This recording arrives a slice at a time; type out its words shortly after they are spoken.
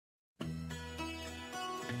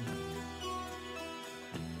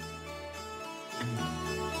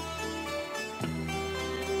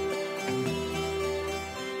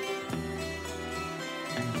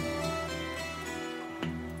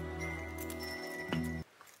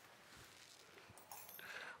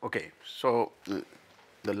Okay, so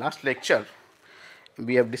the last lecture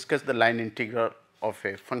we have discussed the line integral of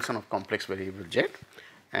a function of complex variable z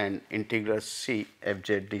and integral c f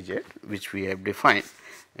z dz, which we have defined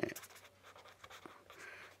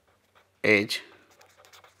as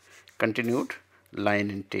continued line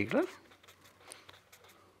integral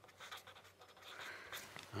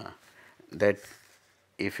that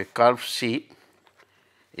if a curve C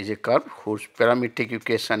is a curve whose parametric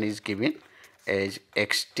equation is given as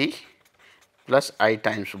x t plus I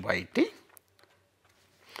times y t,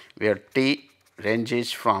 where t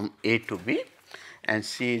ranges from a to b and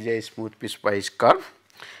C is a smooth piecewise curve,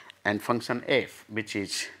 and function f, which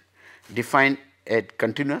is defined at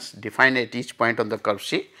continuous, defined at each point on the curve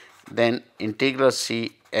C, then integral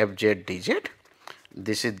C f z dz.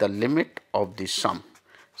 This is the limit of the sum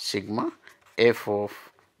sigma f of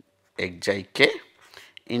x I k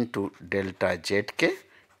into delta z k,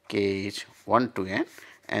 k is 1 to n,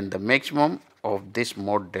 and the maximum of this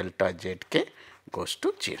mod delta z k goes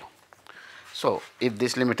to 0. So, if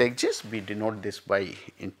this limit exists, we denote this by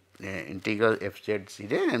integral f z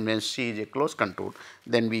 0, and when C is a closed contour,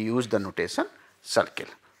 then we use the notation circle.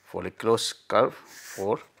 For a closed curve,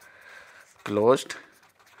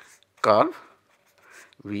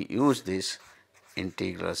 we use this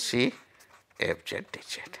integral C f z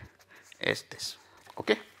dz as this.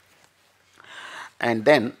 Okay. And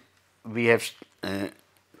then we have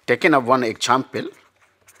taken up one example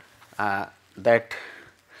that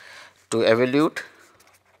to evaluate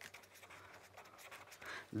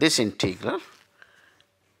this integral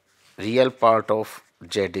real part of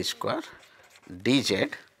z square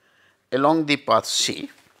dz along the path C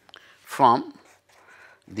from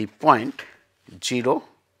the point 0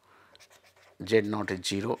 z naught is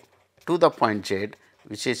 0 to the point z,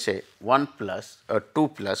 which is a 1 plus or 2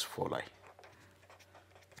 plus 4i,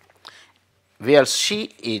 where C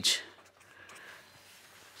is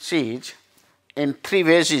in three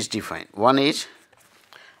ways is defined. One is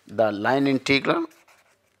the line integral,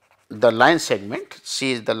 the line segment,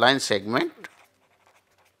 C is the line segment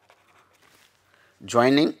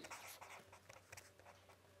joining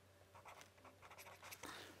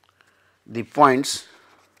the points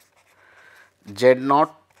z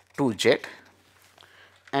naught to z,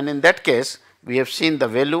 and in that case we have seen the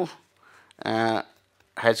value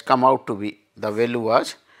has come out to be, the value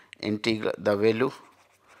was integral, the value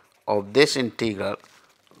of this integral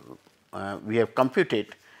we have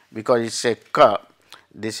computed, because it is a curve,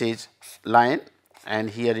 this is line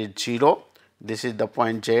and here is 0, this is the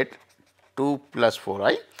point z 2 plus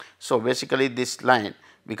 4i. So, basically this line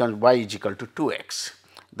becomes y is equal to 2x,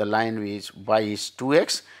 the line is y is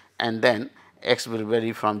 2x, and then x will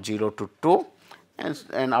vary from 0 to 2,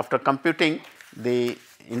 and after computing the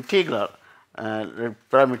integral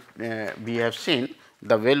we have seen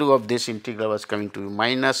the value of this integral was coming to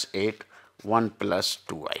minus 8 1 plus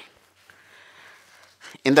 2i.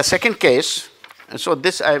 In the second case, so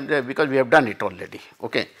this I have, because we have done it already.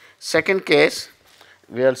 Okay. Second case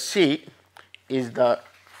where C is the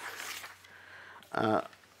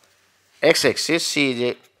x axis, C is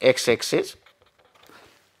a x axis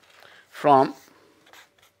from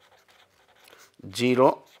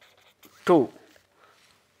 0 to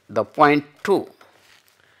the point 2,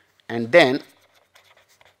 and then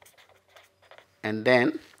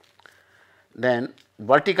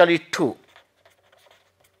vertically to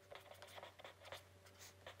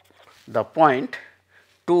the point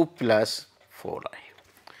 2 plus 4i.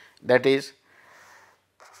 That is,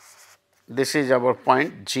 this is our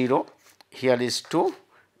point 0, here is 2,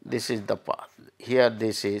 this is the path, here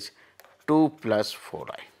this is 2 plus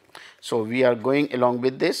 4i. So, we are going along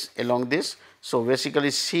with this, along this. So, basically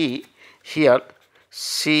C here,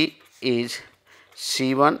 C is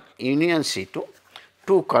C1 union C2,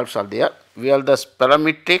 two curves are there, where the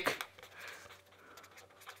parametric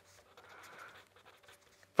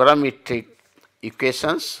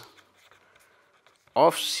equations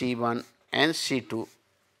of C1 and C2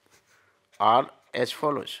 are as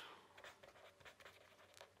follows.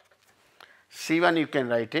 C1 you can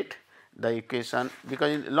write it, the equation,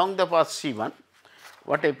 because along the path C1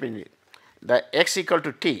 what happens is the x equal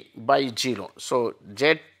to t by 0. So,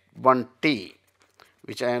 z1 t,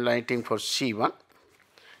 which I am writing for C1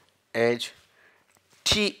 as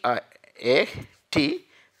t a t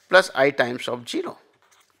plus I times of 0,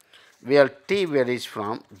 where t varies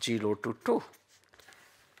from 0 to 2.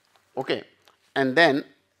 Okay. And then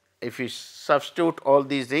if we substitute all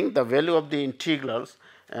these things, the value of the integrals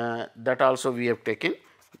that also we have taken,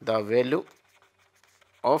 the value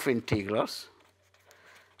of integrals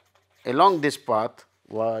along this path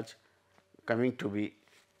was coming to be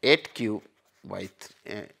 8 cube by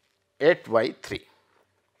 8 by 3,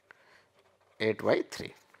 8 by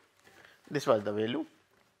 3. This was the value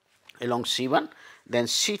along C1. Then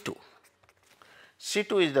C2,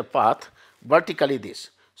 C2 is the path vertically this.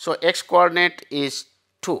 So, x coordinate is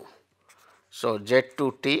 2. So,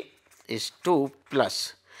 Z2t is 2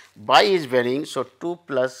 plus y is varying. So, 2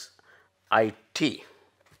 plus IT,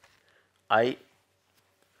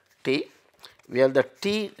 where the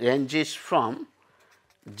t ranges from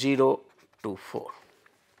 0 to 4.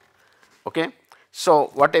 Okay.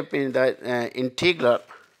 So, what happens the integral,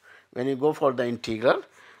 when you go for the integral,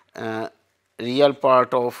 real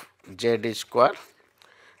part of z square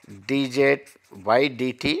dz by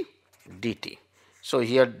dt dt. So,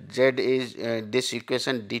 here z is this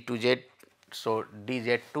equation d2z. So,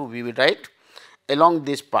 dz2 we will write along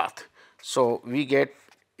this path. So, we get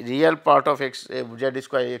real part of x z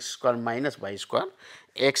square minus y square,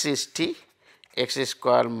 x is t, x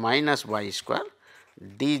square minus y square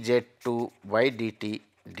dz2 by dt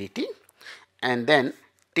dt, and then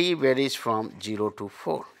t varies from 0 to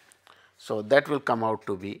 4. So, that will come out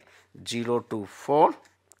to be 0 to 4,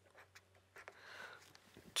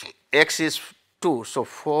 x is 2. So,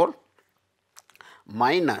 4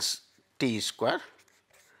 minus t square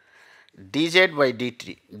dz by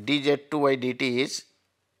dt, dz2 by dt is,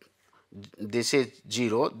 this is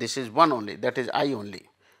 0, this is 1 only, that is I only.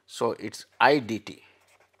 So, it is I dt,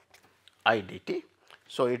 I dt.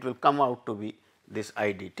 So, it will come out to be this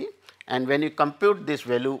I dt, and when you compute this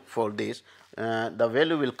value for this, the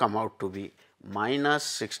value will come out to be minus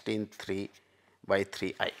 16.3 by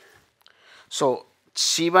 3 I. So,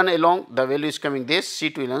 C1 along the value is coming this,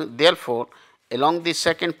 C2 along, therefore, along the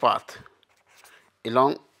second path,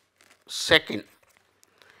 along second,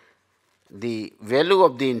 the value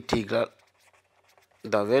of the integral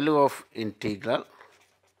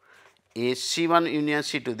is C1 union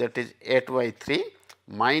C2, that is 8 by 3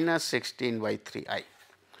 minus 16 by 3 I.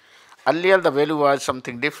 Earlier the value was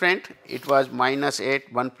something different, it was minus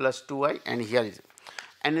 8 1 plus 2 I, and here is.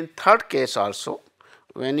 And in third case also,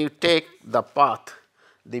 when you take the path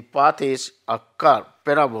is a curve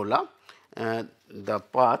parabola, the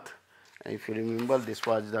path, if you remember, this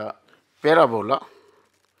was the parabola,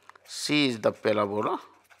 C is the parabola,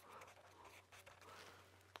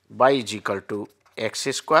 y is equal to x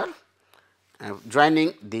square,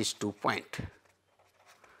 joining these 2 points,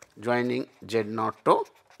 joining z0 to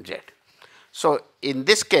z. So, in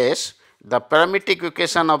this case, the parametric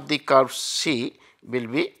equation of the curve C will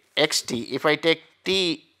be xt. If I take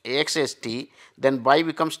t x as t, then y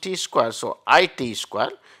becomes t square. So, I t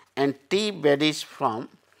square, and t varies from,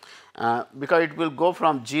 because it will go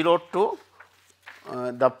from 0 to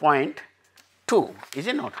the point 2, is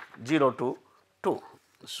it not, 0 to 2.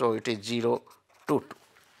 So, it is 0 to 2,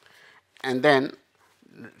 and then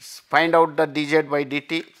find out the dz by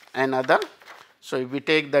dt and other. So, if we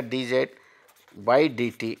take the dz by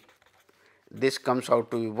dt, this comes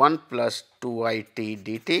out to be 1 plus 2 I t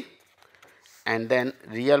dt, and then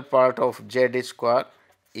real part of z square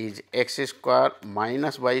is x square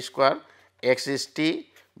minus y square, x is t,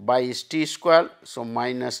 y is t square. So,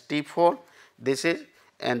 minus t4 this is,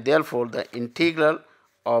 and therefore, the integral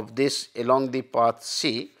of this along the path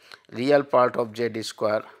C, real part of z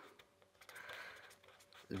square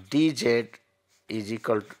dz is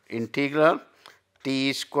equal to integral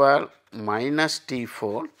t square minus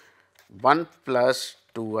t4 1 plus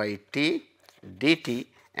 2 I t dt,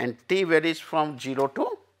 and t varies from 0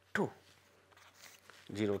 to 2,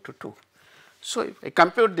 0 to 2. So, if I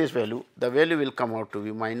compute this value, the value will come out to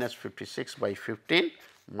be minus 56 by 15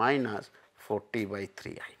 minus 40 by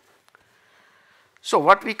 3 I. So,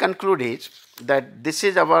 what we conclude is that this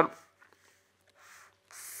is our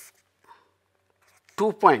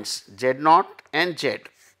 2 points z0 and z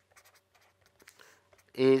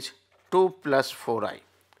is 2 plus 4 I.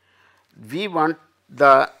 We want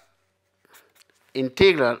the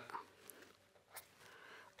integral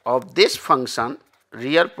of this function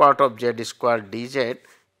real part of z square dz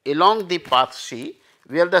along the path C,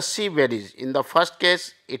 where the C varies. In the first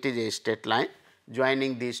case, it is a straight line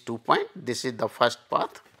joining these 2 points. This is the first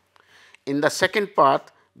path. In the second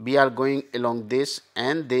path, we are going along this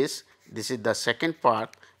and this. This is the second path,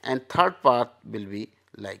 and third path will be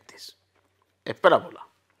like this, a parabola.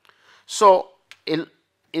 So, in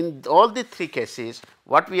all the 3 cases,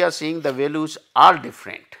 what we are seeing, the values are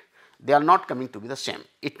different. They are not coming to be the same.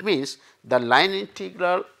 It means the line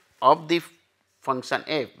integral of the function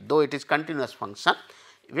f, though it is continuous function,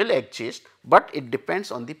 will exist, but it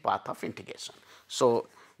depends on the path of integration. So,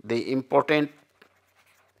 the important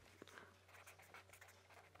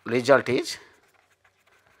result is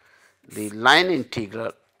the line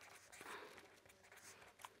integral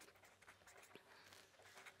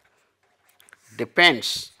depends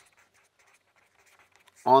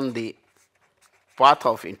on the path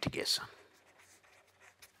of integration.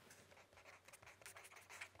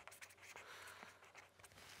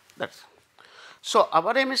 That's so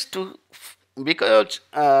our aim is to, because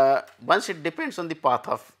once it depends on the path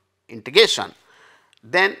of integration,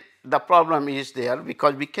 then the problem is there,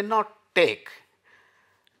 because we cannot take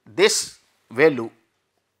this value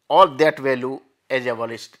or that value as our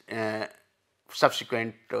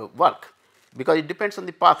subsequent work, because it depends on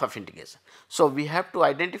the path of integration. So, we have to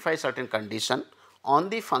identify certain condition on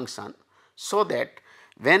the function, so that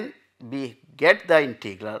when we get the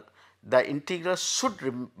integral should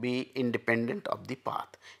be independent of the path.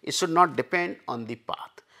 It should not depend on the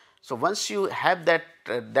path. So, once you have that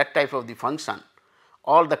that type of the function,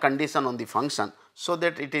 all the condition on the function, so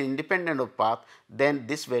that it is independent of path, then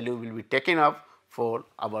this value will be taken up for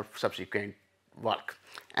our subsequent work,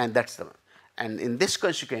 and that is the one. And in this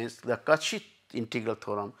consequence, the Cauchy integral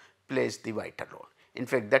theorem plays the vital role. In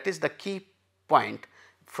fact, that is the key point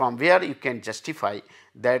from where you can justify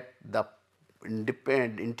that the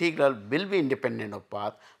integral will be independent of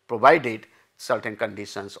path, provided certain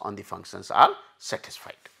conditions on the functions are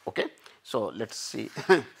satisfied. Okay. So, let us see.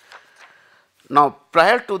 Now,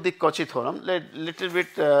 prior to the Cauchy theorem, little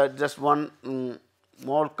bit just one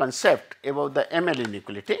more concept about the ML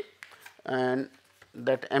inequality, and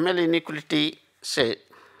that ML inequality say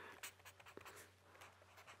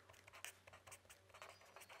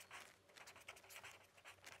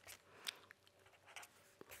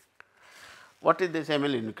what is this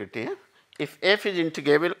ML inequality? If f is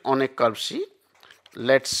integrable on a curve C,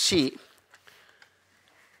 let C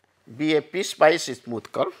be a piecewise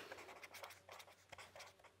smooth curve,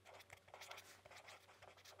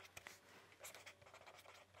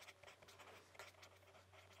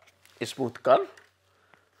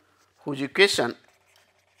 whose equation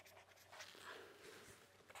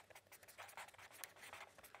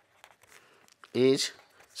is,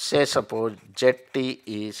 say suppose zt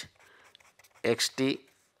is xt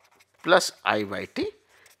plus I by t,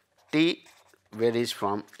 t varies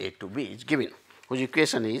from a to b is given, whose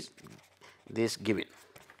equation is this given.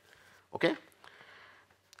 Okay.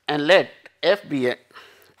 And let f be a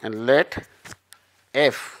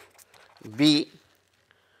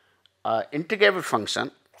integrable function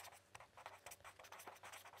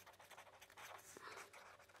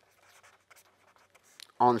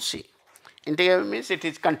on C. Integrable means it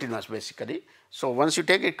is continuous basically. So, once you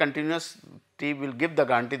take it continuous, T will give the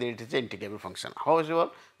guarantee that it is an integrable function. However,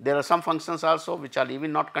 there are some functions also which are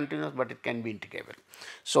even not continuous, but it can be integrable.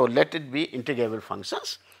 So, let it be integrable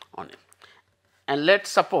functions on it. And let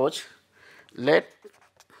suppose let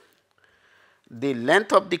the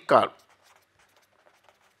length of the curve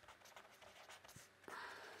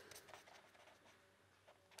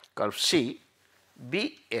C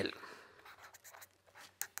be L,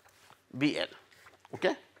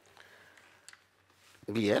 okay,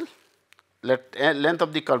 BL, let length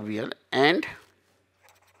of the curve BL, and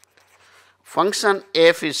function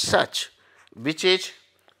f is such which is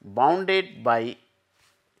bounded by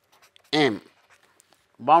M,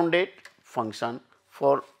 bounded function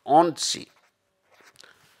for on C,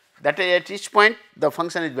 that is at each point the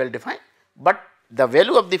function is well defined, but the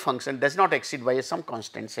value of the function does not exceed by some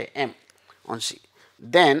constant, say M on C.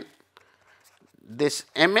 Then this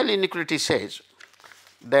ML inequality says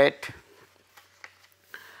that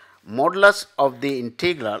modulus of the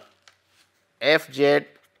integral fz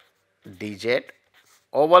dz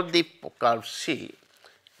over the curve C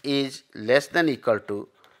is less than equal to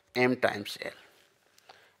M times L,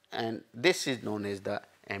 and this is known as the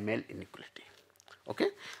ML inequality. Okay.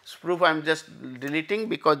 So, proof I am just deleting,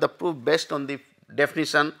 because the proof based on the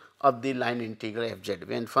definition of the line integral fz.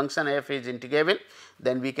 When function f is integrable,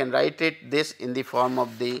 then we can write it this in the form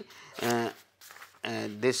of the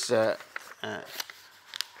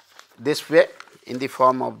this way, in the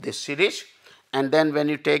form of this series, and then when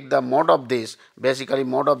you take the mod of this, basically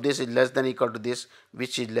mod of this is less than equal to this,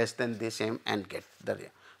 which is less than this M, and get the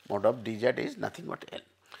mod of dz is nothing but L.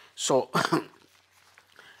 So,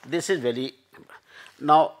 this is very,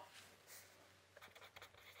 now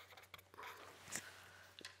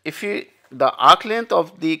if you the arc length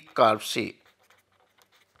of the curve C,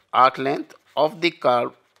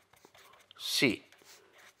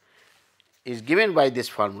 is given by this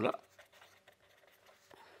formula,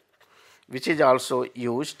 which is also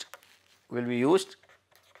used, will be used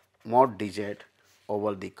mod dz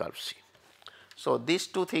over the curve C. So, these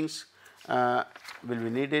two things will be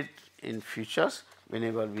needed in futures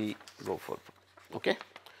whenever we go for. Okay.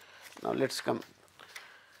 Now, let us come.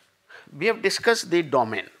 We have discussed the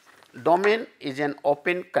domain. Domain is an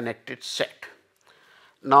open connected set.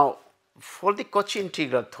 Now, for the Cauchy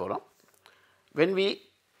integral theorem, when we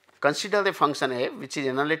consider the function f which is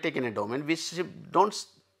analytic in a domain, we do not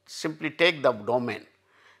simply take the domain.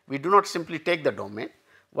 We do not simply take the domain.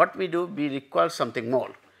 What we do, we require something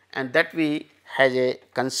more, and that we has a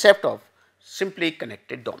concept of simply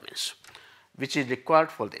connected domains, which is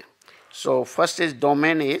required for this. So, first is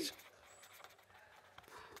domain is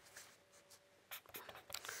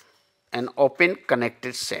an open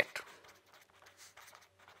connected set.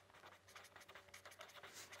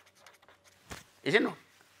 Is it not?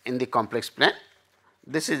 In the complex plane,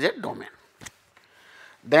 this is a domain.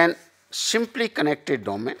 Then simply connected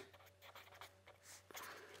domain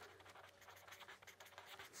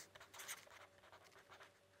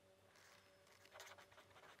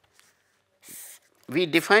we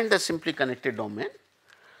define the simply connected domain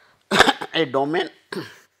a domain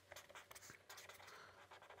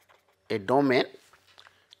a domain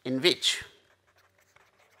in which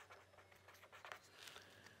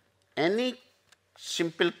any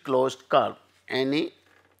simple closed curve, any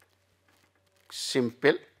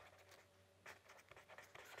simple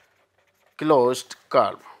closed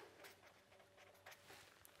curve,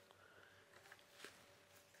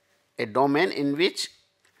 a domain in which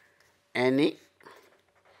any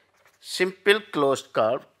simple closed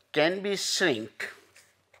curve can be shrinked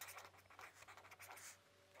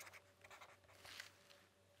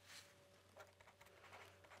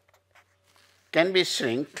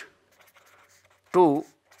to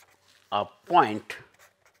a point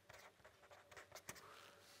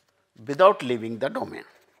without leaving the domain.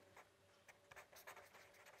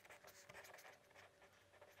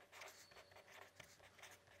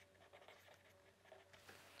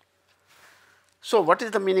 So, what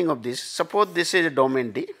is the meaning of this? Suppose this is a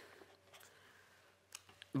domain D.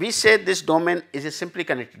 We say this domain is a simply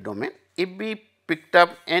connected domain. If we picked up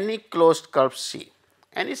any closed curve C,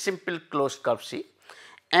 any simple closed curve C,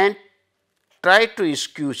 and try to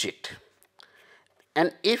squeeze it,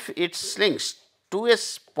 and if it shrinks to a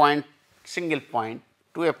point, single point,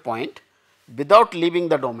 to a point without leaving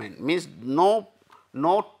the domain, means no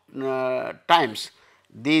times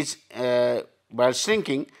these while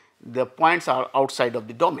shrinking the points are outside of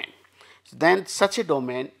the domain, then such a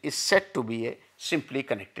domain is said to be a simply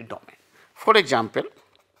connected domain. For example,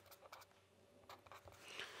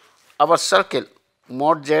 our circle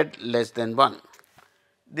mod z less than 1,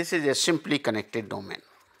 this is a simply connected domain,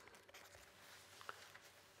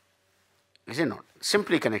 is it not?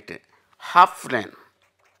 Simply connected. Half plane,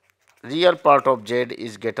 real part of z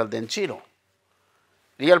is greater than 0.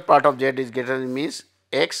 Real part of z is greater than means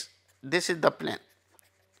x, this is the plane,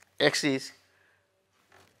 x is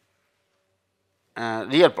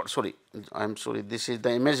real part, sorry, I am sorry, this is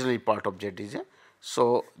the imaginary part of z is a.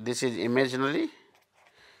 So, this is imaginary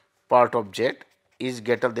part of z is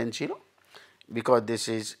greater than 0, because this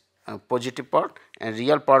is a positive part, and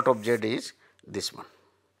real part of z is this one.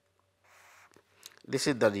 This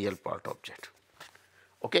is the real part of z.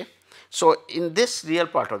 Okay. So, in this real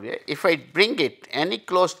part of z, if I bring it any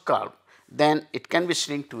closed curve, then it can be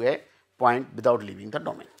shrink to a point without leaving the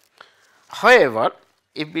domain. However,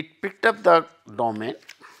 if we picked up the domain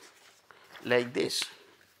like this,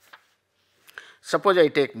 suppose I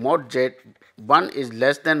take mod z 1 is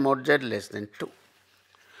less than mod z less than 2,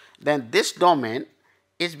 then this domain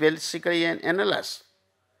is basically an analysis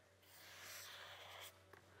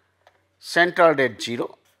centered at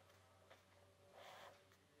 0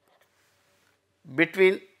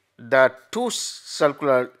 between the two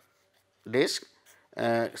circular disc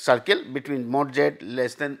circle between mod z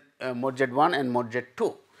less than mod z 1 and mod z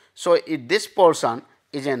 2. So, this portion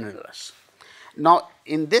is an analysis. Now,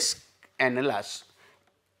 in this analysis,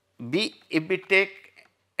 if we take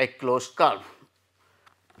a closed curve,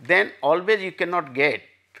 then always you cannot get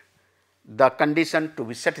the condition to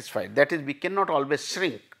be satisfied, that is we cannot always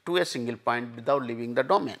shrink to a single point without leaving the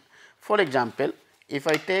domain. For example, if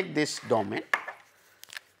I take this domain,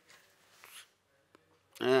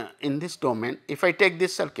 in this domain, if I take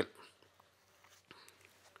this circle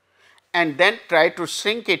and then try to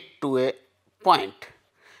shrink it to a point,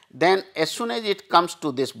 then as soon as it comes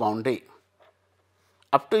to this boundary,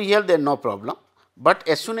 up to here there is no problem, but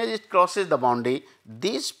as soon as it crosses the boundary,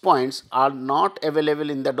 these points are not available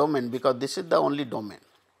in the domain, because this is the only domain.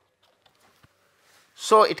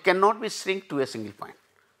 So, it cannot be shrink to a single point.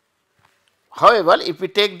 However, if we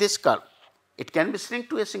take this curve, it can be shrink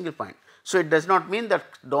to a single point. So, it does not mean that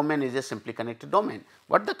domain is a simply connected domain.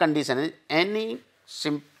 What the condition is? Any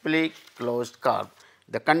simply closed curve.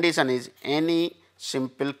 The condition is any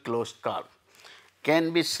simple closed curve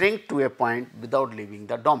can be shrink to a point without leaving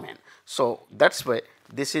the domain. So, that is why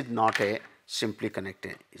this is not a simply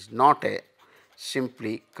connected, is not a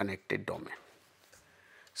simply connected domain.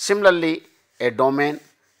 Similarly, a domain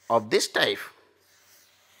of this type,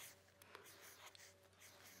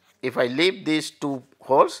 if I leave these two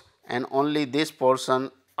holes and only this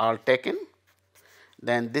portion are taken,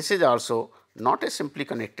 then this is also not a simply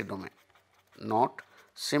connected domain, not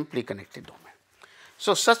simply connected domain.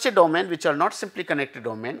 So, such a domain which are not simply connected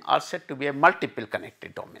domain are said to be a multiple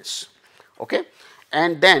connected domains. Okay?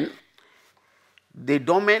 And then the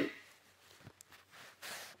domain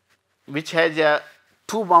which has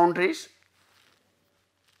two boundaries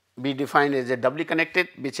be defined as a doubly connected,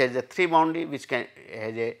 which has a three boundary, which has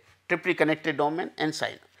a triply connected domain and so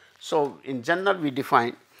on. So, in general we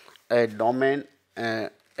define a domain as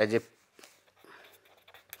a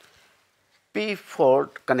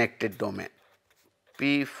p-fold connected domain,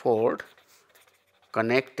 p-fold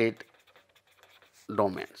connected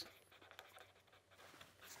domains.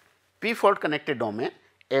 P-fold connected domain,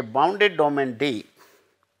 a bounded domain D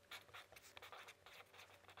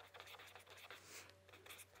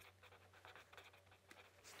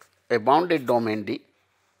a bounded domain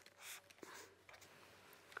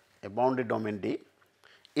D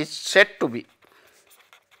is said to be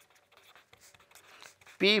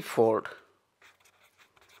p-fold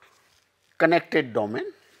connected domain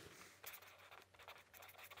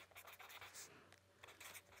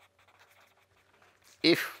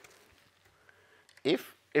if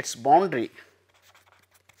its boundary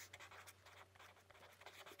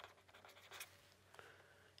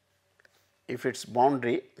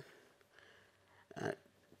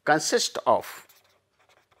consists of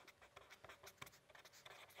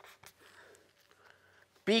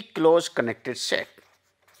p close connected set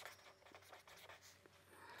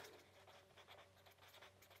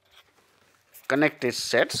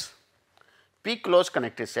p close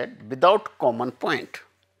connected set without common point.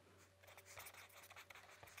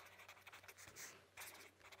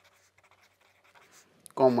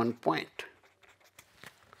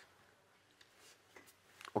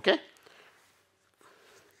 Okay.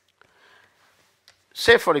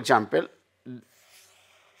 Say for example,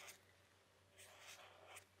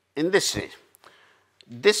 in this range,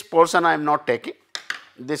 this portion I am not taking,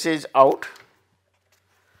 this is out.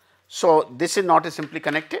 So, this is not a simply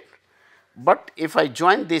connected, but if I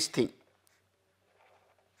join this thing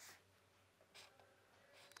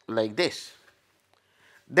like this,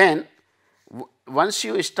 then once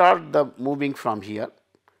you start the moving from here,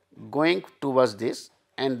 going towards this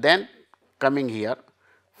and then coming here,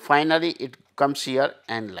 finally it comes here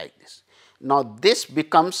and like this. Now, this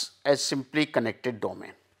becomes a simply connected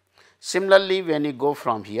domain. Similarly, when you go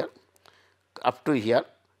from here up to here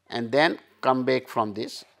and then come back from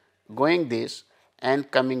this, going this and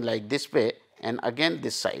coming like this way and again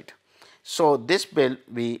this side. So, this will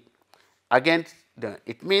be again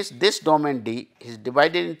it means this domain D is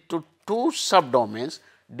divided into two subdomains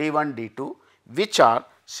D1, D2, which are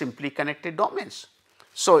simply connected domains.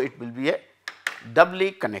 So, it will be a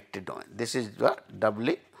doubly connected domain. This is the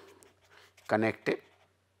doubly connected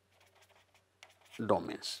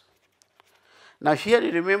domains. Now, here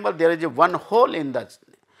you remember there is a one hole in the.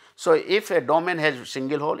 So, if a domain has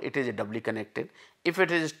single hole, it is a doubly connected. If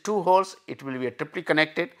it is two holes, it will be a triply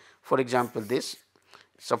connected. For example, this,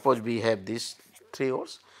 suppose we have these three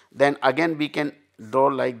holes, then again we can draw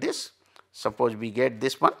like this. Suppose we get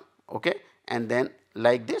this one, okay, and then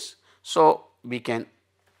like this. So, we can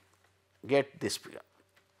get this figure,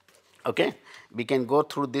 okay. We can go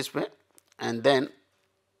through this way and then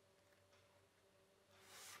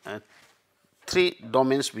three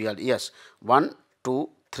domains we are, yes, 1, 2,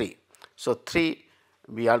 3. So, 3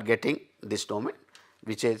 we are getting this domain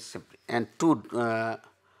which is simply and 2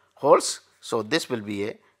 holes. So, this will be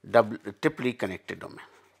a triply connected domain.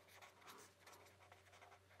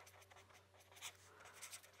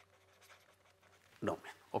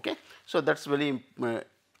 Okay. So, that is very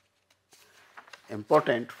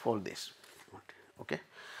important for this. Okay.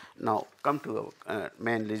 Now, come to our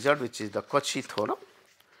main result, which is the Cauchy theorem.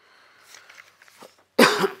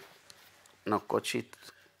 Now, Cauchy's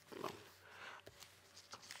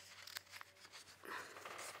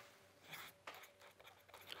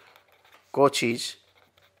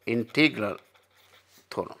integral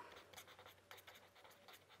theorem.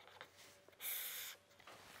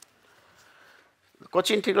 The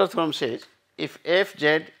Cauchy integral theorem says if f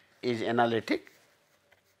z is analytic,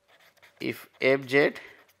 if f z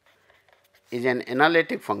is an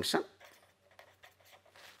analytic function,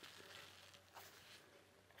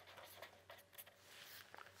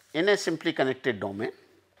 in a simply connected domain,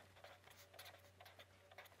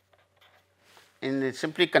 in a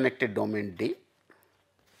simply connected domain D,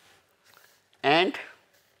 and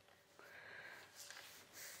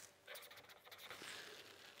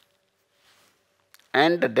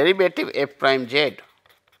the derivative f prime z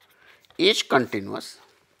is continuous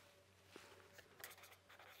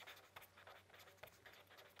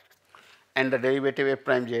and the derivative f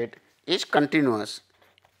prime z is continuous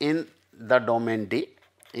in the domain D,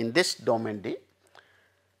 in this domain D,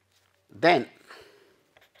 then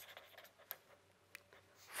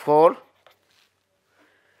for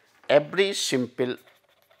every simple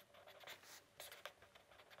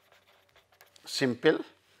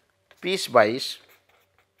piecewise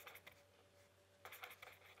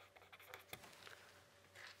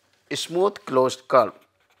smooth closed curve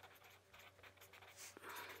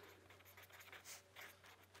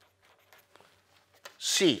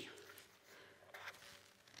C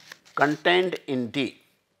contained in D,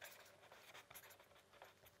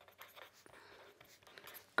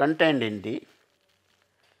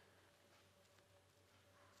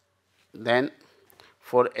 then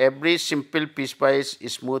for every simple piecewise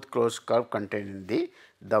smooth closed curve contained in D,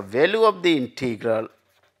 the value of the integral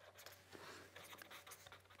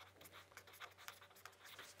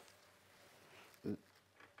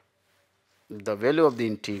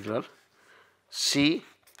C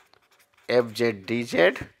f z d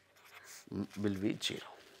z will be 0.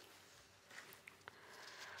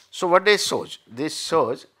 So, what this shows? This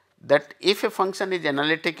shows that if a function is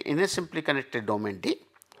analytic in a simply connected domain D,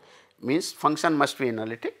 means function must be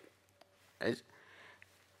analytic, as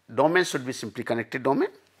domain should be simply connected domain,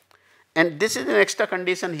 and this is an extra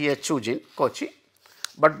condition he has chosen Cauchy,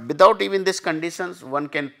 but without even these conditions one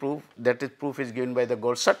can prove that is proof is given by the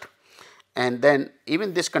Gorsuch, and then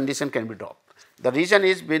even this condition can be dropped. The reason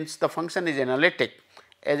is means the function is analytic,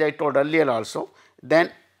 as I told earlier also,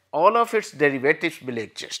 then all of its derivatives will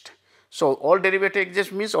exist. So, all derivative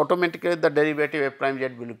exist means automatically the derivative f prime z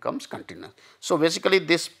will becomes continuous. So, basically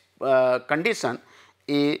this condition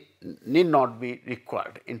need not be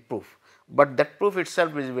required in proof, but that proof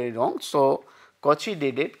itself is very wrong. So, Cauchy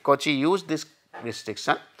did it, Cauchy used this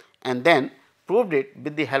restriction and then proved it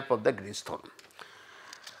with the help of the Green's theorem.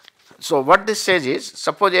 So, what this says is,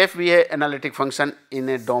 suppose f be a analytic function in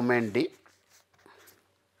a domain D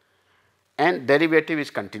and derivative is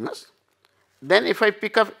continuous, then if I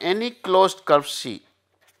pick up any closed curve C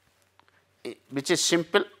which is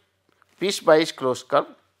simple piecewise closed curve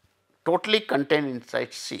totally contained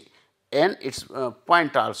inside C and its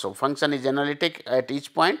point also, function is analytic at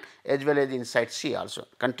each point as well as inside C also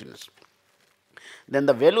continuous, then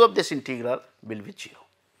the value of this integral will be 0.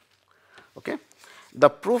 Okay. The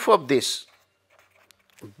proof of this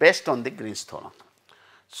based on the Green's theorem.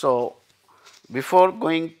 So, before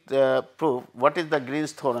going the proof, what is the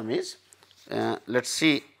Green's theorem is? Let us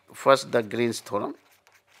see first the Green's theorem,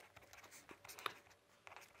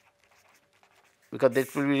 because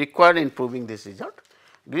that will be required in proving this result.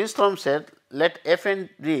 Green's theorem said let f and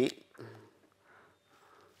g,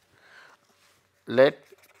 let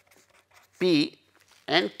p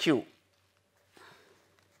and q,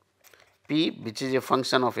 p which is a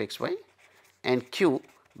function of x y and q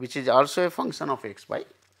which is also a function of x y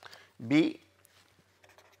be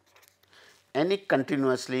any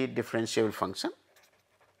continuously differentiable function,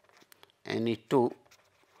 any two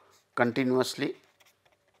continuously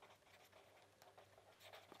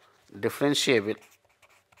differentiable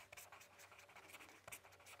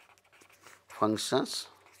functions,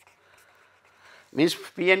 means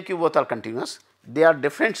p and q both are continuous, they are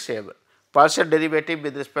differentiable, partial derivative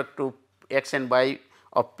with respect to x and y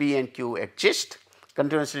of p and q exist,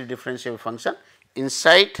 continuously differentiable function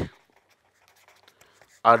inside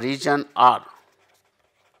a region R,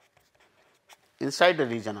 inside the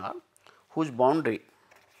region R whose boundary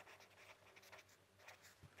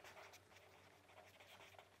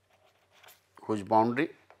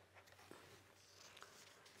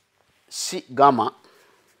C gamma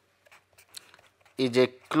is a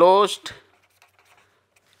closed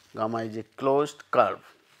curve,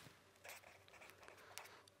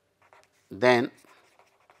 then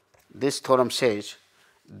this theorem says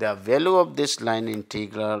the value of this line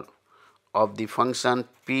integral of the function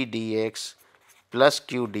p dx plus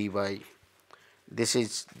q dy, this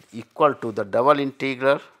is equal to the double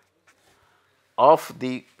integral of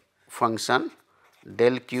the function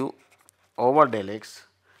del q over del x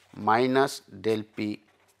minus del p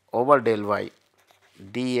over del y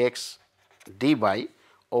dx dy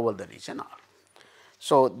over the region R.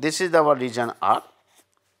 So, this is our region R,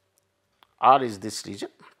 R is this region,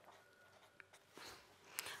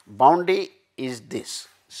 boundary is this,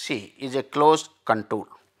 C is a closed contour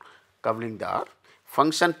covering the R,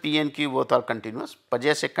 function p and q both are continuous,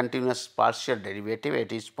 possess a continuous partial derivative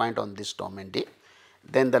at each point on this domain D,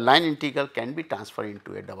 then the line integral can be transferred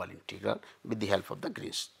into a double integral with the help of the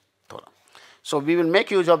Green's theorem. So, we will make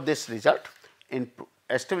use of this result in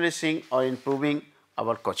establishing or in proving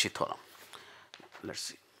our Cauchy theorem. Let us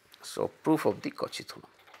see. So, proof of the Cauchy theorem.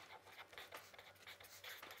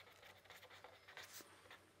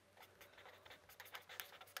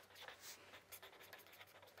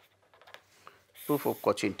 Proof of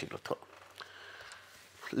Cauchy integral theorem.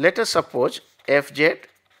 Let us suppose f z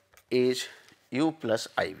is u plus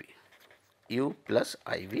iv,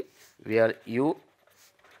 where u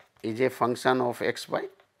is a function of x y,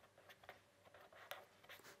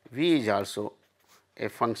 v is also a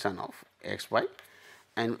function of x y,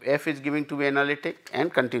 and f is given to be analytic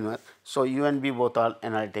and continuous. So, u and v both are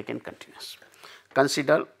analytic and continuous.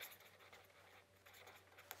 Consider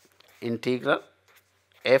integral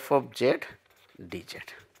f of z dz.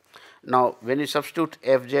 Now, when you substitute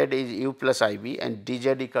f z is u plus iv and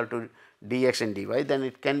dz equal to dx and dy, then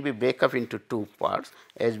it can be break up into two parts,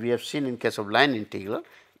 as we have seen in case of line integral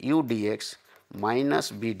u dx minus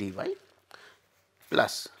b dy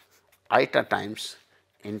plus eta times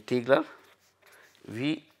integral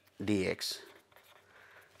v dx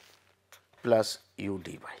plus u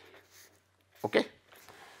dy. Okay.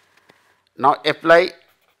 Now, apply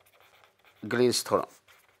Green's theorem.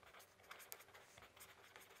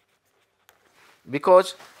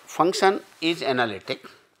 Because function is analytic,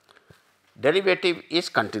 derivative is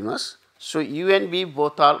continuous. So, u and v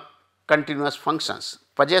both are continuous functions,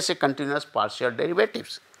 possess a continuous partial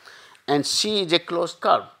derivatives, and C is a closed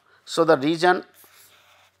curve. So, the region,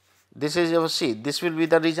 this is our C, this will be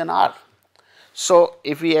the region R. So,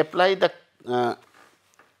 if we apply the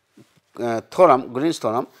theorem, Green's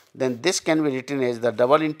theorem, then this can be written as the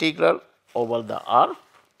double integral over the R,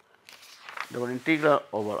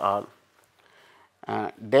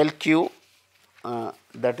 del q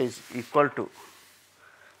that is equal to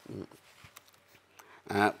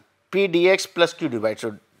p dx plus q divided.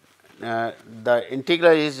 So, the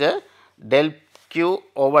integral is del q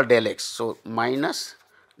over del x. So, minus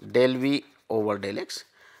del v over del x,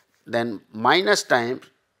 then minus times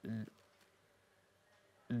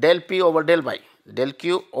del p over del y, del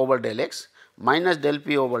q over del x minus del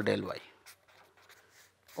p over del y,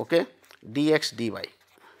 okay, dx dy,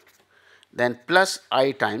 then plus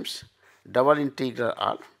I times double integral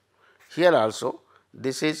r. Here also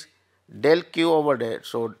this is del q over del,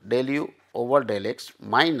 so del u over del x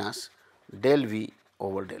minus del v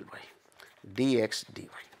over del y, dx dy.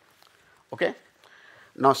 Okay.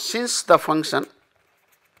 Now, since the function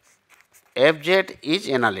f z is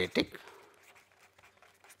analytic,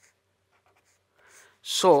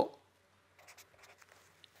 so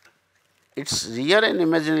its real and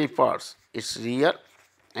imaginary parts,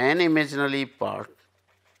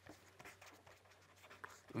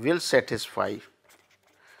 will satisfy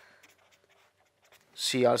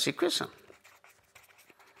CR's equation.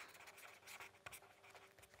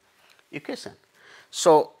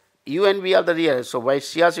 So, u and v are the real. So, by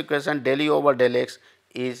CR's equation del u over del x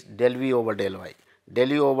is del v over del y,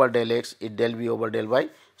 del u over del x is del v over del y.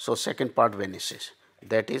 So, second part vanishes,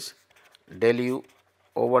 that is del u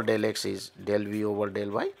over del x is del v over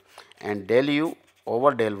del y, and del u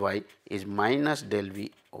over del y is minus del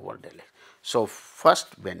v over del x. So,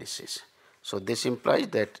 first vanishes. So, this implies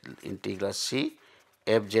that integral C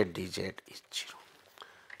f z dz is 0,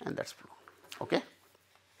 and that is proven. Okay.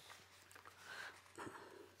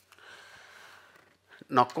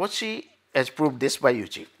 Now, Cauchy has proved this by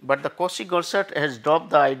using, but the Cauchy-Gaussian has dropped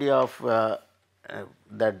the idea of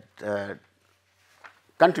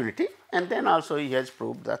continuity, and then also he has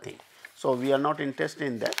proved the thing. So, we are not interested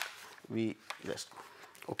in that, we just go.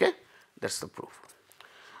 Okay? That is the proof.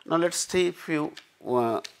 Now, let us see a few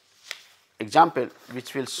examples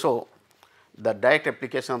which will show the direct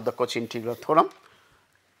application of the Cauchy integral theorem,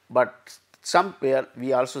 but somewhere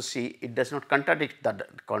we also see it does not contradict the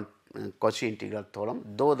Cauchy integral theorem,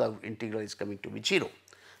 though the integral is coming to be 0.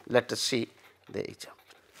 Let us see the example.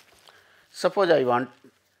 Suppose I want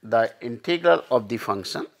the integral of the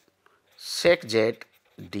function sec z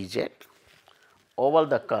dz over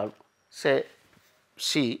the curve, say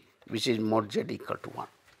C, which is mod z equal to 1.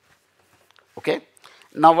 Okay.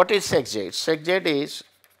 Now, what is sec z? Sec z is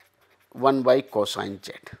 1 by cosine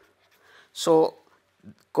z. So,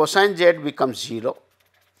 cosine z becomes 0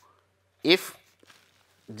 if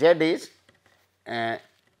z is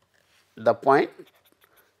the point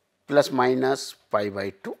plus minus pi by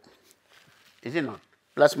 2, is it not,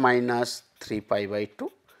 plus minus 3 pi by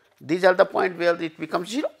 2. These are the point where it becomes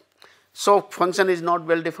 0. So, function is not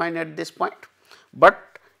well defined at this point,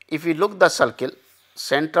 But if we look the circle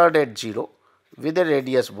centered at 0 with a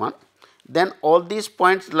radius 1, then all these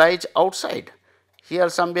points lies outside. Here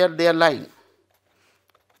somewhere they are lying,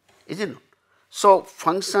 isn't it? So,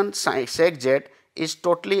 function sec z is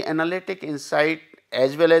totally analytic inside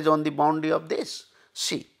as well as on the boundary of this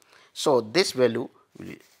C. So, this value,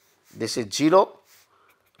 this is 0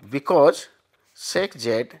 because sec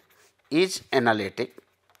z is analytic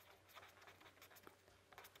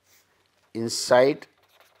inside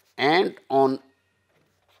and on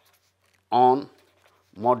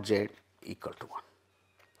mod z equal to 1.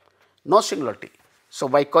 No singularity. So,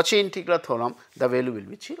 by Cauchy integral theorem the value will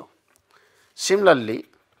be 0. Similarly,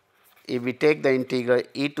 if we take the integral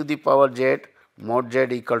e to the power z mod z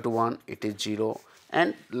equal to 1, it is 0,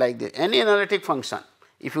 and like this any analytic function,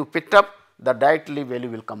 if you picked up, the directly value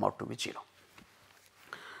will come out to be 0.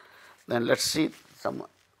 Then let us see some.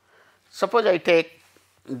 Suppose I take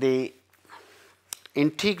the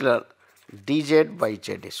integral dz by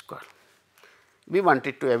z square. We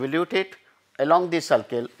wanted to evaluate it along the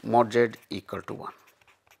circle mod z equal to 1.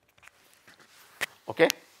 Okay.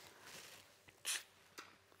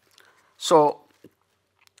 So,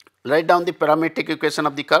 write down the parametric equation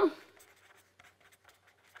of the curve.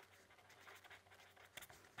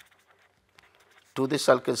 To the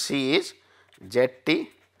circle C is zt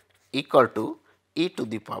equal to e to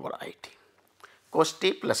the power I t, cos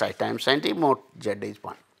t plus I times sin t, mod z is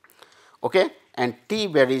 1. Okay. And t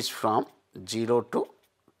varies from 0 to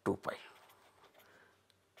 2 pi,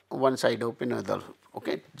 one side open, other,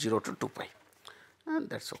 okay, 0 to 2 pi, and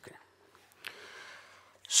that is okay.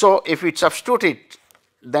 So, if we substitute it,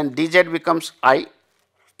 then dz becomes I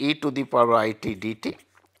e to the power I t dt,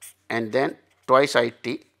 and then twice I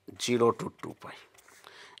t 0 to 2 pi.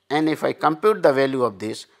 And if I compute the value of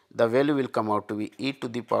this, the value will come out to be e to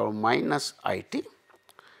the power minus I t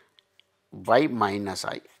by minus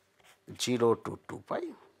I 0 to 2 pi.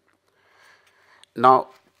 Now,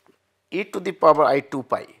 e to the power I 2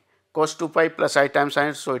 pi cos 2 pi plus I times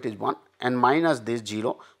sin, so it is 1, and minus this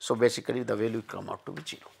 0. So, basically the value will come out to be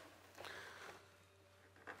 0.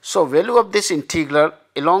 So, value of this integral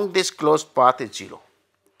along this closed path is 0.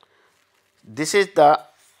 This is the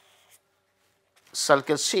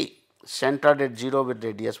circle C centered at 0 with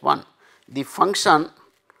radius 1. The function,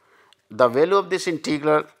 the value of this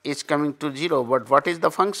integral is coming to 0, but what is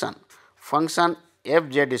the function? Function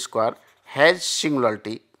f z square has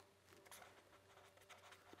singularity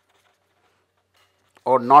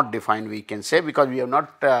or not defined, we can say, because we have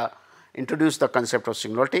not introduced the concept of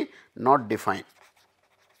singularity, not defined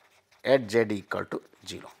at z equal to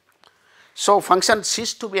 0. So, function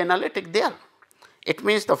ceased to be analytic there. It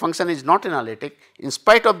means the function is not analytic. In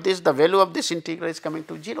spite of this, the value of this integral is coming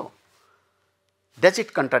to 0. Does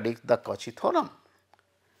it contradict the Cauchy theorem?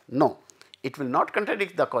 No, it will not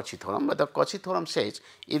contradict the Cauchy theorem, but the Cauchy theorem says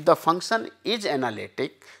if the function is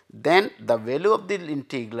analytic, then the value of the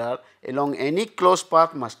integral along any closed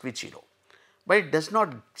path must be 0. But it does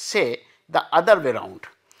not say the other way around,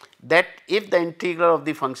 that if the integral of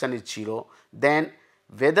the function is 0, then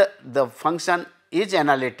whether the function is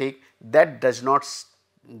analytic, that does not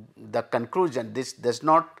the conclusion, this does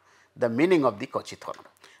not the meaning of the Cauchy theorem.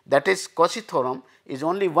 That is, Cauchy theorem is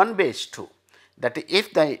only one way is true, that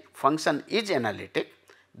if the function is analytic,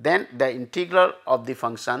 then the integral of the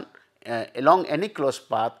function along any closed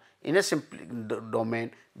path in a simple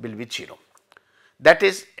domain will be 0. That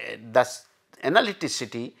is, the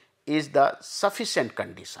analyticity is the sufficient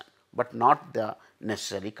condition, but not the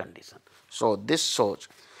necessary condition. So, this shows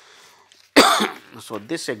so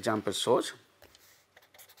this example shows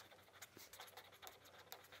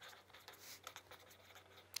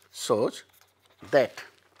that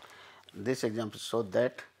this example shows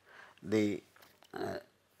that the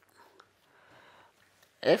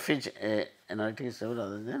f is analytic is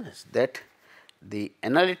other than s, that the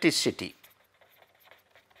analyticity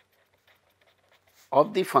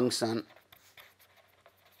of the function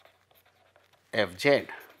f z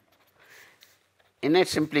in a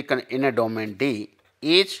simply in a domain D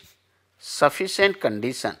is sufficient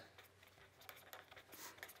condition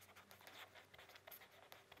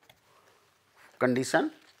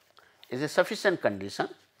is a sufficient condition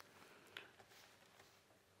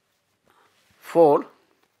for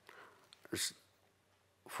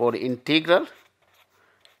integral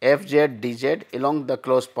f z dz along the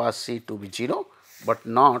closed path C to be 0, but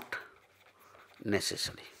not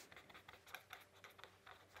necessary.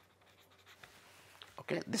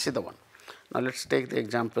 Okay, this is the one. Now, let us take the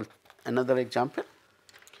example, another example.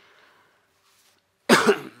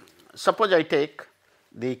 Suppose I take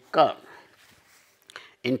the curve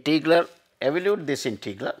integral, evaluate this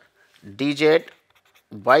integral dz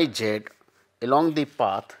by z along the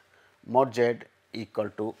path mod z equal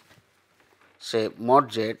to, say,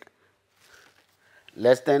 mod z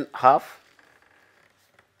less than half,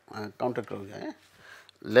 counter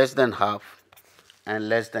less than half and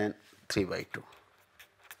less than 3 by 2.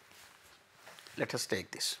 Let us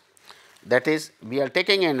take this. That is, we are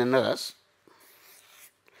taking an annulus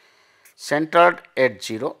centered at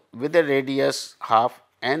 0 with a radius half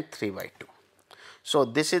and 3 by 2. So,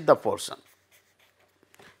 this is the portion.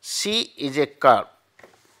 C is a curve.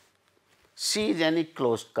 C is any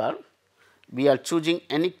closed curve. We are choosing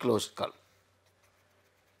any closed curve.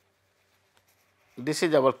 This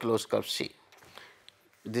is our closed curve C.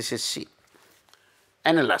 This is C.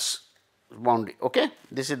 Annulus boundary. Okay,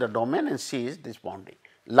 this is the domain and C is this boundary.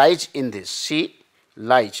 Lies in this. C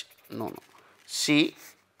lies. No. C,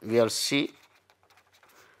 where C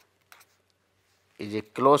is a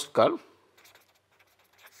closed curve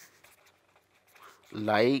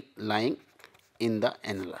lying in the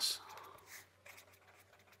annulus.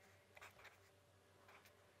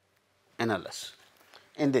 Annulus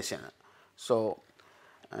in this annulus. So,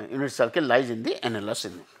 unit circle lies in the annulus.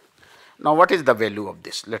 Now, what is the value of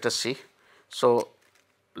this? Let us see. So,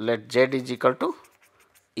 let z is equal to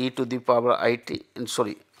e to the power I t, and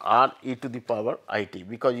sorry, r e to the power I t,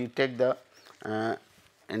 because you take the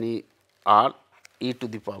any r e to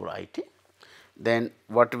the power I t, then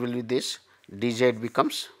what will be this? dz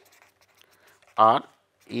becomes r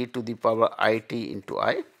e to the power I t into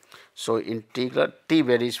I. So, integral t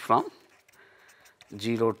varies from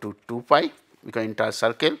 0 to 2 pi, because entire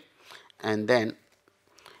circle, and then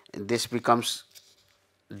this becomes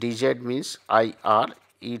dz means I r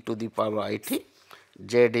e to the power I t,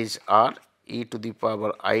 z is r e to the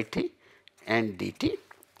power I t and dt,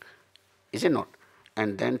 is it not,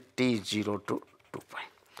 and then t is 0 to 2 pi.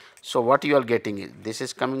 So, what you are getting is this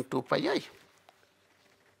is coming 2 pi I,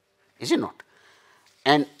 is it not,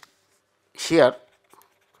 and here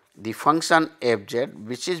the function f z,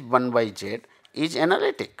 which is 1 by z, is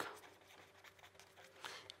analytic.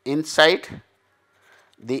 Inside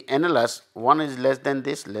the annulus, 1 is less than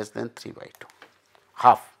this, less than 3 by 2,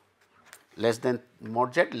 half, less than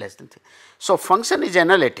mod z, less than 3. So, function is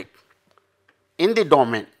analytic in the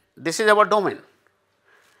domain. This is our domain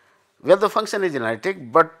where the function is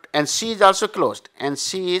analytic, but and C is also closed, and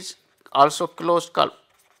C is also closed curve.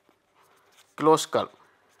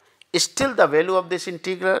 Still the value of this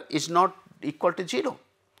integral is not equal to 0.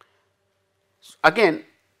 Again,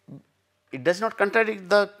 it does not contradict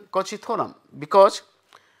the Cauchy theorem, because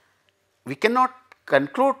we cannot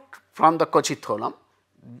conclude from the Cauchy theorem.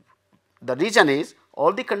 The reason is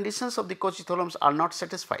all the conditions of the Cauchy theorems are not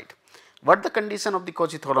satisfied. What the condition of the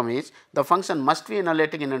Cauchy theorem is, the function must be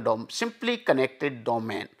analytic in a simply connected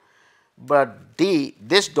domain, but D,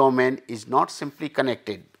 this domain is not simply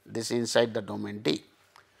connected, this is inside the domain D.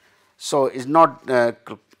 So, is not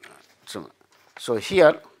so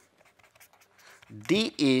here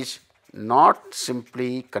D is not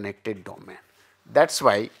simply connected domain. That is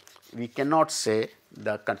why we cannot say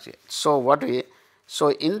the country. So,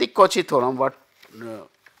 so in the Cauchy theorem, what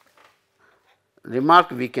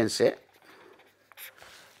remark we can say,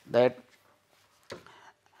 that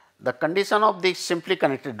the condition of the simply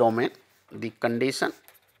connected domain, the condition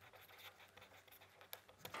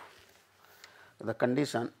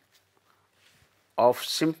of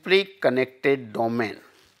simply connected domain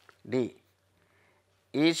D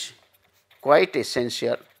is quite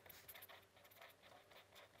essential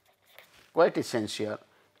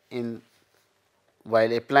in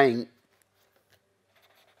while applying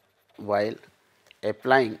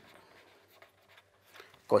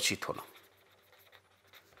Cauchy theorem,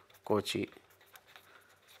 Cauchy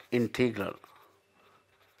integral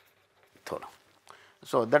theorem.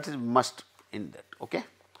 So, that is must in that. Okay.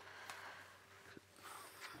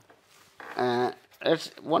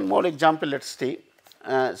 One more example, let us see.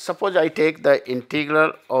 Suppose I take the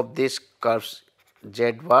integral of this curves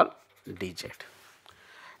z bar dz.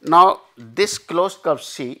 Now, this closed curve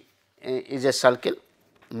C is a circle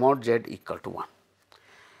mod z equal to 1.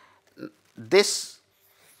 This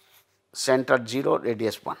center 0,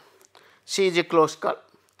 radius 1. C is a closed curve.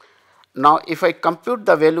 Now, if I compute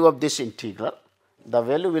the value of this integral, the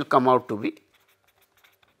value will come out to be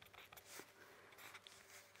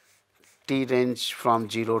t range from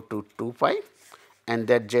 0 to 2 pi, and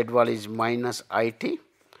that z bar is minus I t,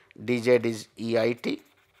 dz is E I t,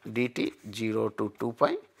 dt 0 to 2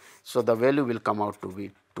 pi. So, the value will come out to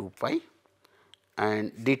be 2 pi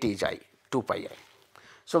and dt is I, 2 pi I.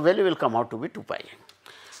 So, value will come out to be 2 pi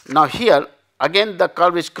I. Now, here again the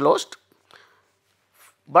curve is closed,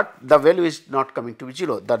 but the value is not coming to be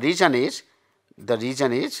 0. The reason is the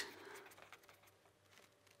region is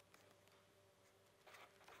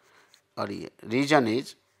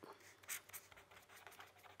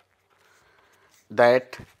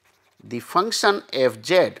that the function f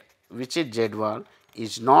z, which is z bar,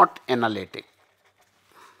 is not analytic.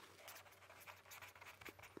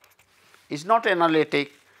 Is not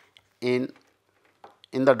analytic in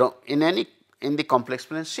the complex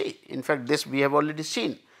plane C. In fact, this we have already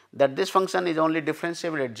seen that this function is only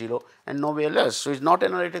differentiable at 0 and nowhere else. So, it is not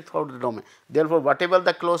analytic throughout the domain. Therefore, whatever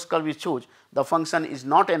the closed curve we choose, the function is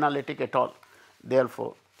not analytic at all.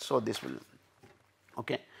 Therefore, so this will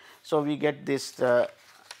okay. So, we get this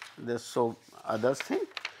so other thing.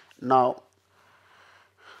 Now,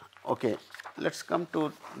 okay, let us come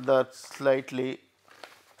to the slightly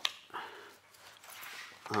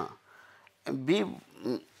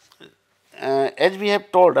as we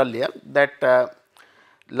have told earlier that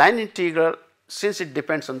line integral, since it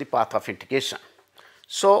depends on the path of integration.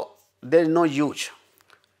 So, there is no use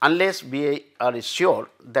unless we are sure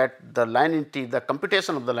that the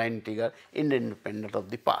computation of the line integral is independent of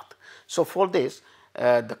the path. So, for this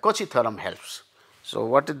the Cauchy theorem helps. So,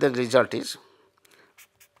 what is the result is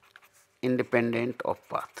independent of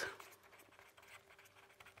path.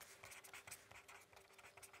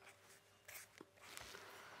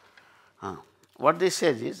 What this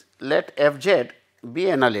says is, let f z be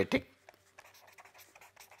analytic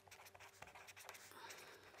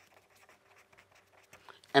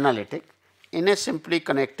in a simply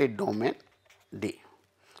connected domain D,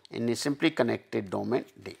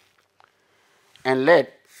 and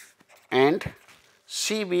let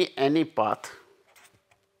C be any path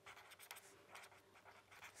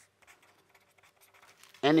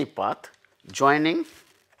joining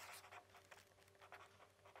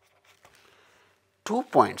two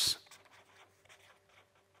points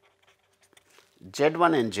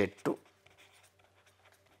Z1 and Z2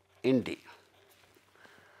 in D.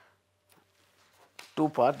 Two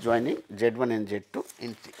paths joining Z1 and Z2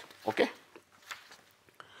 in D. Okay.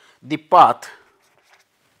 The path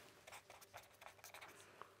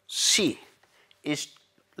C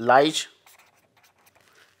lies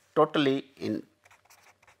totally in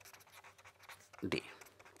D.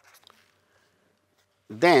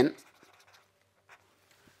 Then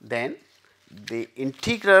the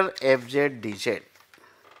integral f z dz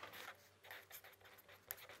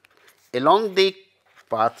along the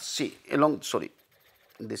path C, along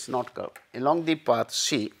the path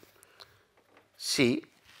C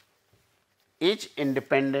is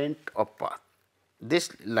independent of path. This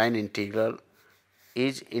line integral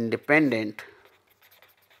is independent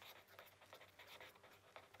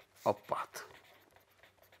of path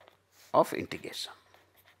of integration.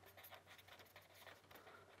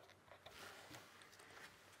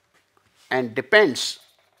 And depends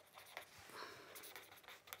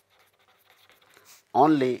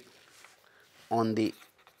only on the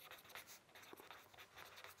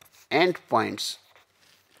endpoints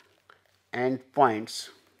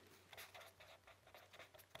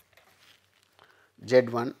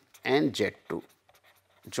Z1 and Z2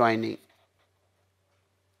 joining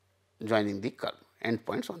the curve,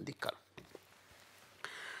 endpoints on the curve.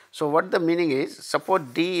 So, what the meaning is, suppose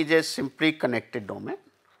D is a simply connected domain,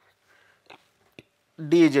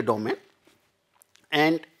 D is a domain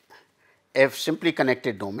and F simply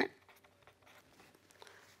connected domain.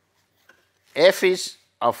 F is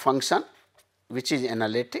a function which is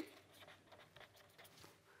analytic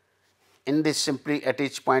in this simply at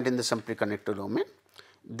each point in the simply connected domain.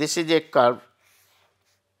 This is a curve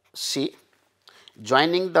C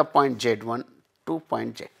joining the point Z1 to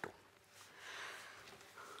point Z2.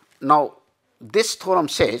 Now, this theorem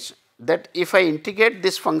says that if I integrate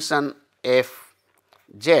this function f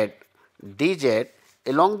z dz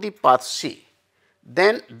along the path C,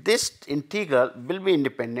 then this integral will be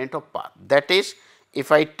independent of path. That is,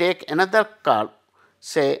 if I take another curve,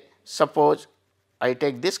 say suppose I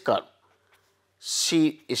take this curve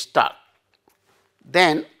C star,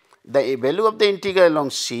 then the value of the integral along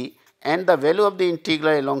C and the value of the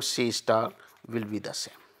integral along C star will be the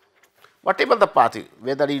same, whatever the path is,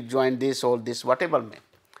 whether you join this or this, whatever may.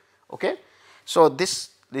 Okay. So,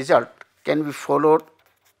 this result can be followed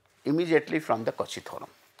immediately from the Cauchy theorem.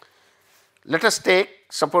 Let us take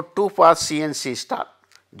suppose two paths C and C star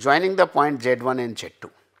joining the point Z1 and Z2.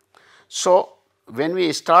 So, when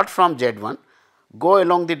we start from Z1, go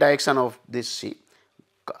along the direction of this C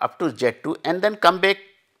up to Z2 and then come back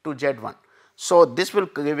to Z1. So, this will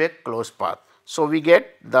give a closed path. So, we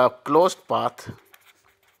get the closed path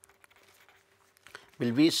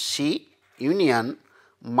will be C union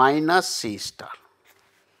minus C star,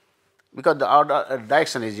 because the order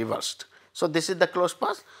direction is reversed. So, this is the closed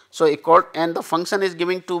path. So, and the function is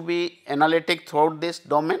giving to be analytic throughout this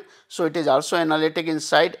domain. So, it is also analytic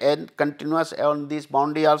inside and continuous on this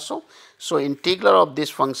boundary also. So, integral of this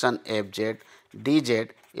function f z dz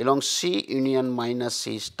along C union minus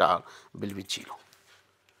C star will be 0.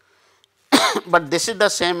 But this is the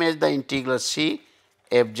same as the integral C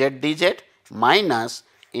f z dz minus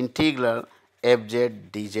integral f z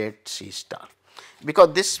dz C star,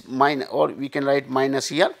 because this minus, or we can write minus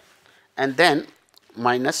here and then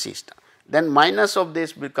minus C star. Then minus of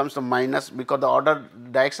this becomes the minus, because the order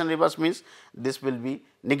direction reverse means this will be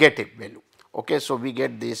negative value. Okay, so, we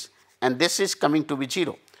get this and this is coming to be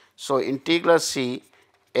 0. So, integral C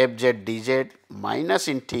f z dz minus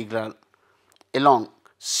integral along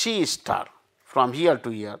C star from here to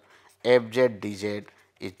here f z dz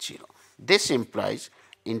is 0. This implies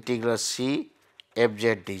integral C f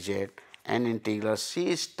z dz and integral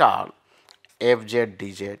C star f z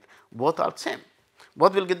dz both are same,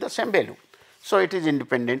 both will give the same value. So, it is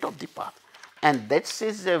independent of the path, and that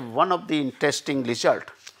is one of the interesting result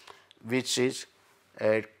which is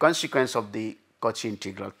a consequence of the Cauchy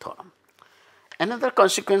integral theorem. Another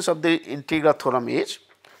consequence of the integral theorem is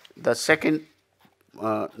the second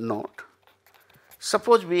note.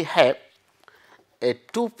 Suppose we have a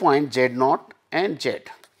 2 point z naught and z,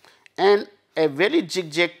 and a very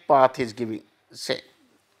zigzag path is giving, say,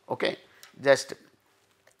 okay, just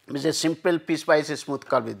is a simple piecewise smooth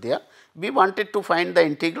curve is there. We wanted to find the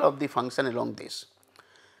integral of the function along this.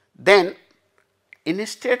 Then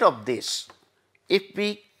instead of this, if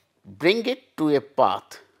we bring it to a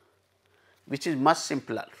path which is much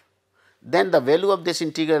simpler, then the value of this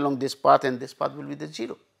integral along this path and this path will be the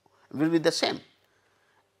 0, will be the same,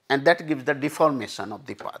 and that gives the deformation of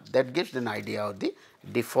the path, that gives an idea of the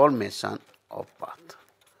deformation of path.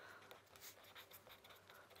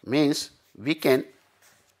 Means we can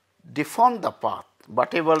deform the path,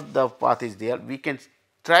 whatever the path is there, we can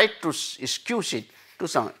try to excuse it to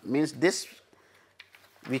some, means this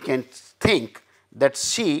we can think that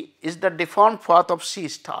C is the deformed path of C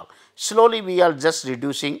star. Slowly we are just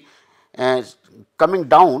reducing, coming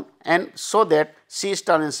down, and so that C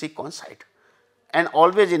star and C coincide, and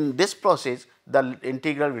always in this process the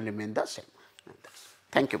integral will remain the same.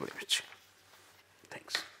 Thank you very much.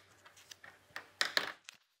 Thanks.